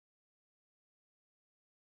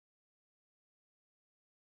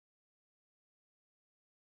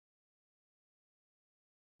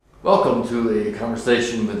Welcome to a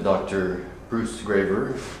conversation with Dr. Bruce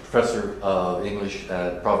Graver, Professor of English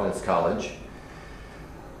at Providence College.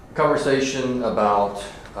 A conversation about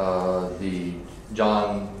the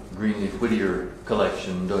John Greenleaf Whittier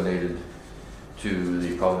collection donated to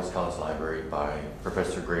the Providence College Library by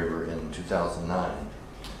Professor Graver in 2009.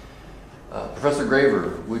 Professor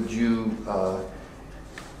Graver, would you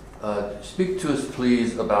speak to us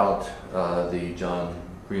please about the John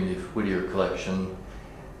Greenleaf Whittier collection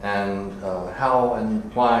and how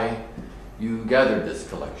and why you gathered this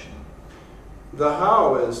collection? The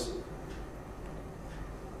how is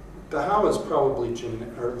probably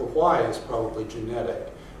or the why is probably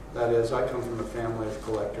genetic. That is, I come from a family of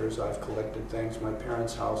collectors. I've collected things. My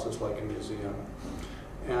parents' house is like a museum,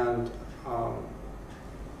 and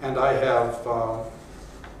I have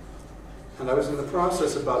and I was in the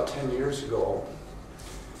process about 10 years ago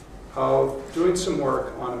of doing some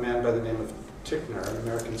work on a man by the name of Tickner, an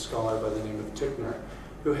American scholar by the name of Tickner,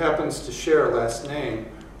 who happens to share a last name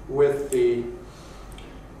with the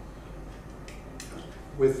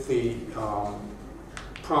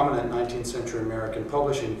prominent 19th century American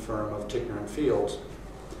publishing firm of Tickner and Fields.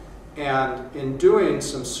 And in doing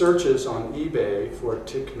some searches on eBay for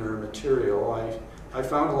Tickner material, I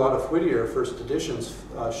found a lot of Whittier first editions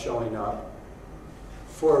showing up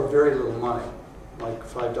for very little money, like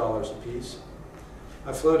 $5 a piece.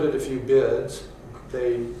 I floated a few bids.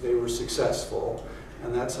 They were successful,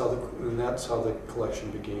 and that's how the collection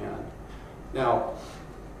began. Now,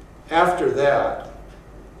 after that,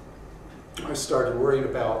 I started worrying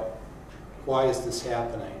about why is this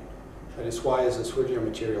happening? That is, why is this Whittier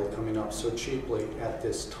material coming up so cheaply at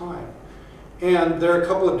this time? And there are a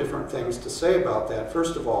couple of different things to say about that.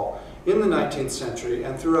 First of all, in the 19th century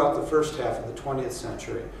and throughout the first half of the 20th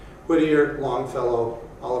century, Whittier, Longfellow,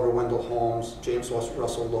 Oliver Wendell Holmes, James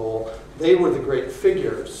Russell Lowell, they were the great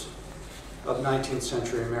figures of 19th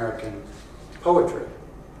century American poetry.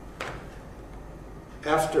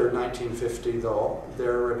 After 1950, though,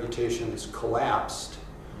 their reputations collapsed,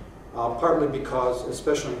 partly because,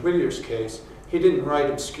 especially in Whittier's case, he didn't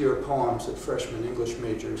write obscure poems that freshman English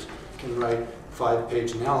majors can write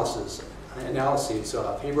 5-page analyses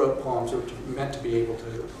of. He wrote poems that were meant to be able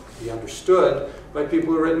to be understood by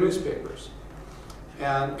people who read newspapers.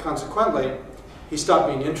 And consequently, he stopped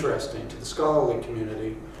being interesting to the scholarly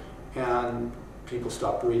community, and people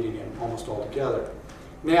stopped reading him almost altogether.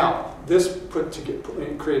 Now, this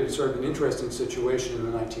created sort of an interesting situation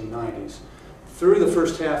in the 1990s. Through the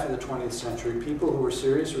first half of the 20th century, people who were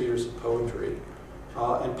serious readers of poetry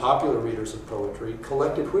and popular readers of poetry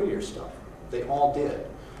collected Whittier stuff. They all did.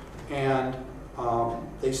 And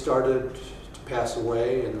they started to pass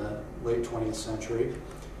away in the late 20th century.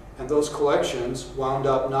 And those collections wound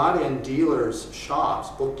up not in dealers' shops,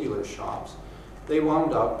 book dealers' shops. They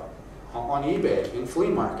wound up on eBay, in flea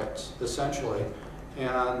markets, essentially.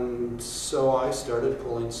 And so I started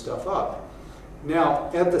pulling stuff up.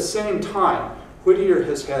 Now, at the same time, Whittier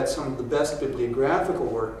has had some of the best bibliographical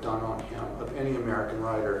work done on him of any American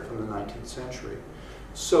writer from the 19th century.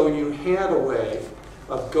 So you had a way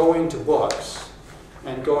of going to books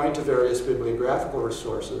and going to various bibliographical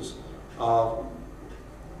resources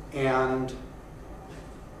and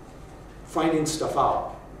finding stuff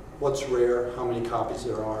out. What's rare, how many copies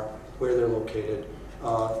there are, where they're located,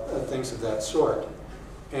 things of that sort.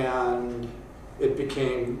 And it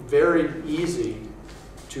became very easy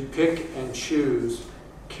to pick and choose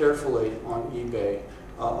carefully on eBay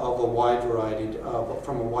from a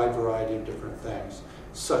wide variety of different things,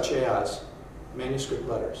 such as manuscript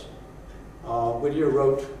letters. Whittier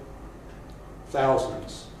wrote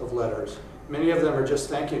thousands of letters. Many of them are just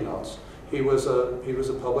thank you notes. He was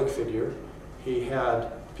a public figure. He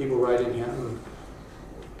had people writing him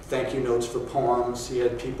thank you notes for poems. He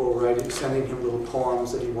had people sending him little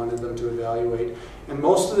poems that he wanted them to evaluate. And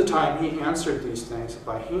most of the time he answered these things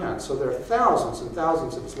by hand. So there are thousands and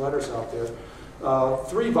thousands of his letters out there.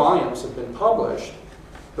 3 volumes have been published,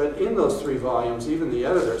 but in those 3 volumes, even the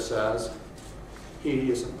editor says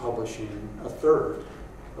he isn't publishing a third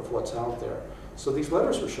of what's out there. So these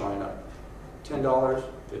letters were showing up. $10,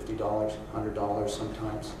 $50, $100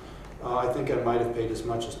 sometimes. I think I might have paid as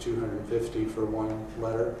much as $250 for one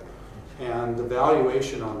letter. And the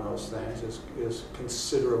valuation on those things is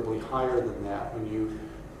considerably higher than that when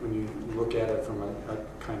you look at it from a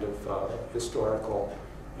kind of historical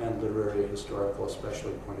and literary historical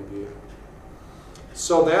especially point of view.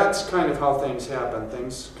 So that's kind of how things happen.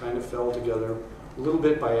 Things kind of fell together a little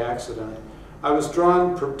bit by accident. I was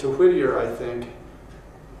drawn to Whittier, I think,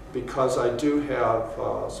 because I do have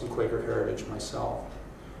some Quaker heritage myself.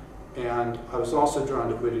 And I was also drawn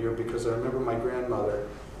to Whittier because I remember my grandmother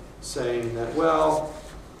saying that, well,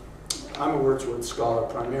 I'm a Wordsworth scholar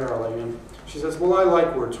primarily, and she says, well, I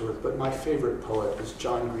like Wordsworth, but my favorite poet is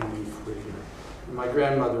John Greenleaf Whittier. And my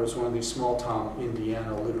grandmother was one of these small-town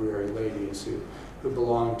Indiana literary ladies who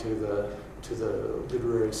belonged to the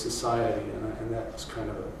literary society, and that's kind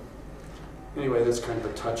of anyway, that's kind of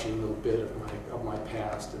a touching little bit of my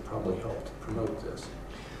past that probably helped promote this.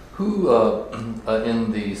 Who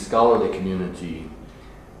in the scholarly community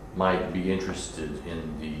might be interested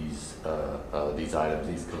in these items,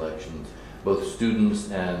 these collections, both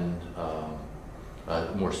students and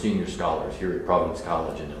more senior scholars here at Providence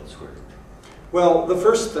College and elsewhere? Well, the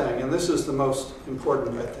first thing, and this is the most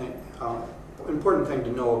important, I think, important thing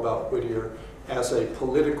to know about Whittier as a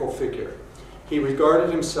political figure. He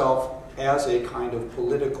regarded himself as a kind of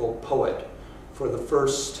political poet for the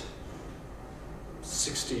first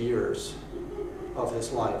 60 years of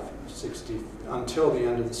his life, until the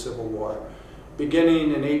end of the Civil War.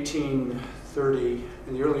 Beginning in 1830,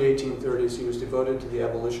 in the early 1830s, he was devoted to the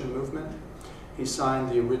abolition movement. He signed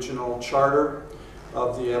the original charter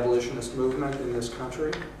of the abolitionist movement in this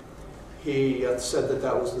country. He said that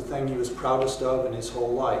that was the thing he was proudest of in his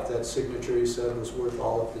whole life. That signature, he said, was worth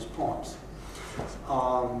all of his poems.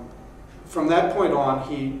 From that point on,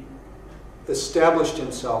 he established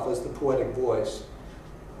himself as the poetic voice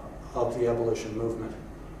of the abolition movement.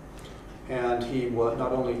 And he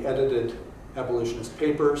not only edited abolitionist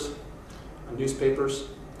papers, newspapers,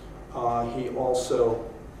 he also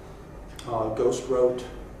ghost wrote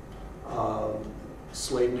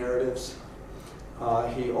slave narratives.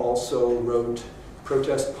 He also wrote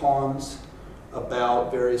protest poems about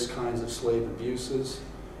various kinds of slave abuses.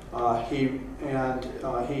 He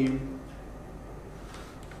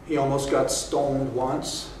almost got stoned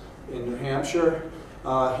once in New Hampshire.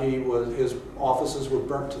 His offices were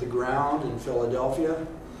burnt to the ground in Philadelphia.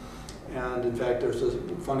 And in fact, there's a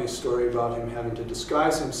funny story about him having to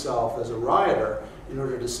disguise himself as a rioter in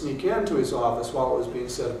order to sneak into his office while it was being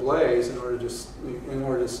set ablaze in order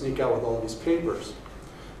to sneak out with all of his papers.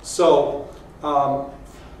 So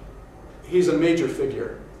he's a major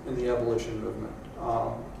figure in the abolition movement.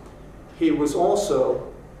 He was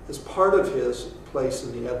also, as part of his place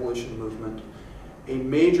in the abolition movement, a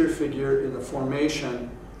major figure in the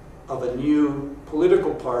formation of a new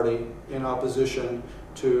political party in opposition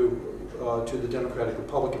to the Democratic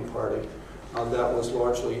Republican Party that was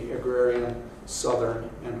largely agrarian, Southern,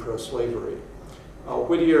 and pro-slavery.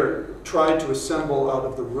 Whittier tried to assemble out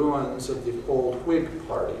of the ruins of the old Whig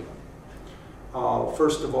Party,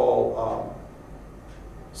 first of all,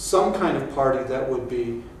 some kind of party that would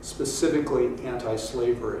be specifically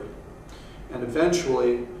anti-slavery. And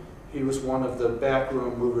eventually, he was one of the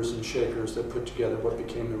backroom movers and shakers that put together what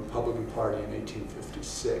became the Republican Party in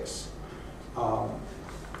 1856.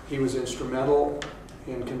 He was instrumental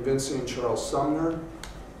in convincing Charles Sumner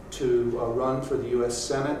to run for the U.S.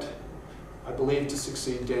 Senate, I believe to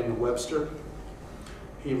succeed Daniel Webster.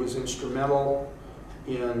 He was instrumental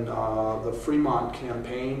in the Fremont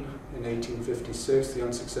campaign in 1856, the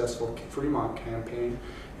unsuccessful Fremont campaign.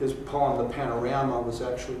 His poem, The Panorama, was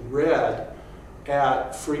actually read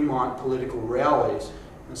at Fremont political rallies.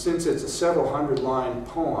 And since it's a several hundred-line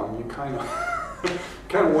poem, you kind of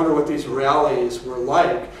wonder what these rallies were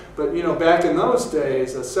like. But you know, back in those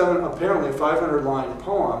days, apparently a 500-line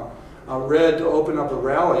poem read to open up a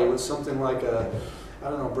rally was something like I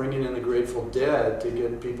don't know, bringing in the Grateful Dead to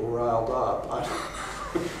get people riled up.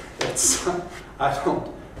 I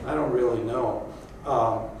don't really know.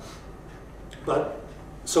 But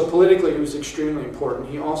so politically, he was extremely important.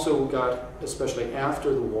 He also got, especially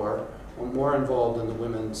after the war, more involved in the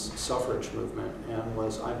women's suffrage movement and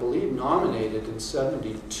was, I believe, nominated in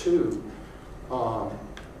 '72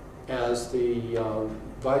 as the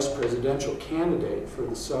vice presidential candidate for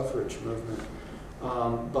the suffrage movement.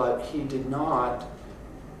 But he did not,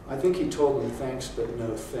 I think he told them thanks but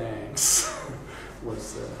no thanks,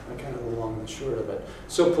 was kind of the long and short of it.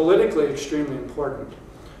 So politically, extremely important.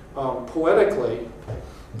 Poetically,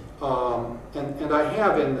 and I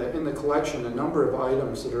have in the collection a number of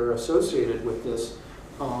items that are associated with this,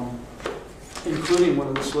 including one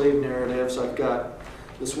of the slave narratives. I've got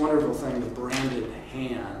this wonderful thing, The Branded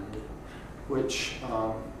Hand, which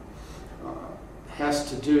has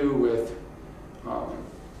to do with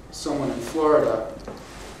someone in Florida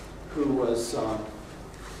who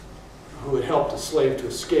had helped a slave to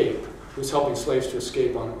escape, who was helping slaves to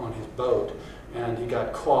escape on his boat. And he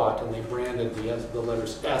got caught, and they branded the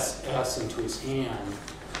letters SS into his hand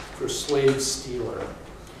for slave stealer.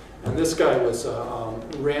 And this guy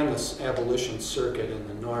ran this abolition circuit in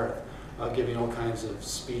the North. giving all kinds of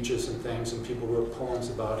speeches and things, and people wrote poems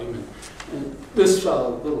about him. And this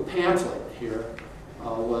little pamphlet here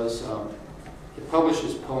it published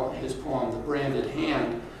his poem, The Branded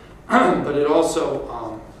Hand, but it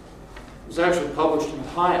also was actually published in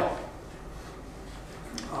Ohio.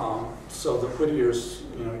 So the Whittiers,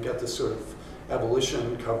 get this sort of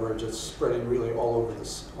abolition coverage. It's spreading really all over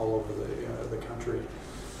the country,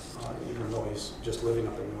 even though he's just living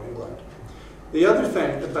up in New England. The other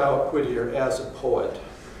thing about Whittier as a poet,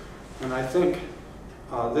 and I think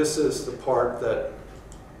this is the part that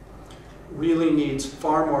really needs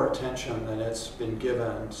far more attention than it's been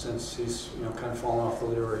given since he's kind of fallen off the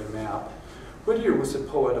literary map. Whittier was a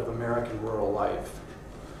poet of American rural life,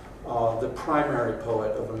 the primary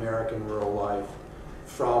poet of American rural life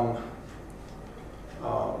from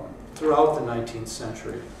throughout the 19th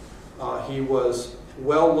century. He was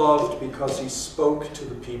well loved because he spoke to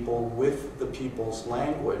the people with the people's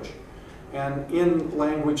language, and in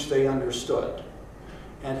language they understood.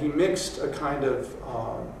 And he mixed a kind of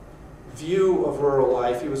view of rural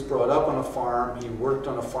life. He was brought up on a farm. He worked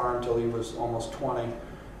on a farm till he was almost 20,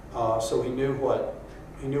 so he knew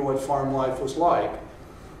what farm life was like.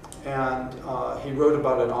 And he wrote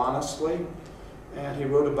about it honestly, and he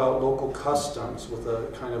wrote about local customs with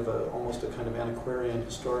almost a kind of antiquarian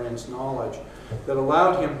historian's knowledge that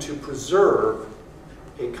allowed him to preserve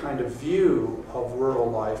a kind of view of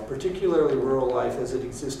rural life, particularly rural life as it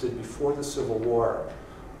existed before the Civil War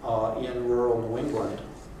in rural New England.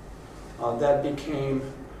 That became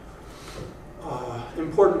an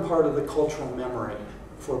important part of the cultural memory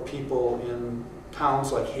for people in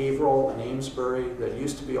towns like Haverhill and Amesbury that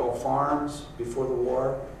used to be all farms before the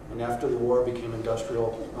war, and after the war became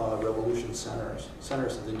industrial revolution centers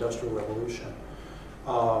of the Industrial Revolution.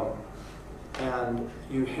 And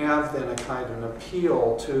you have then a kind of an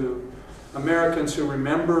appeal to Americans who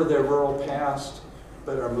remember their rural past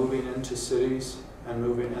but are moving into cities and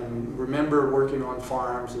remember working on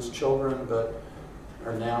farms as children but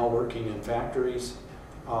are now working in factories.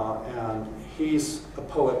 And he's a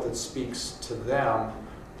poet that speaks to them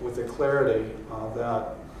with a clarity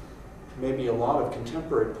that maybe a lot of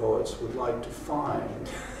contemporary poets would like to find,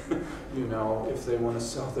 if they want to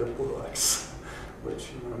sell their books, which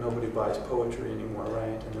nobody buys poetry anymore,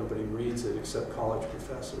 right? And nobody reads it except college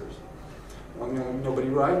professors. Well, nobody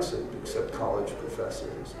writes it except college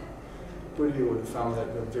professors. Whittier would have found that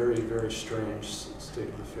a very, very strange state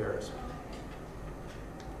of affairs.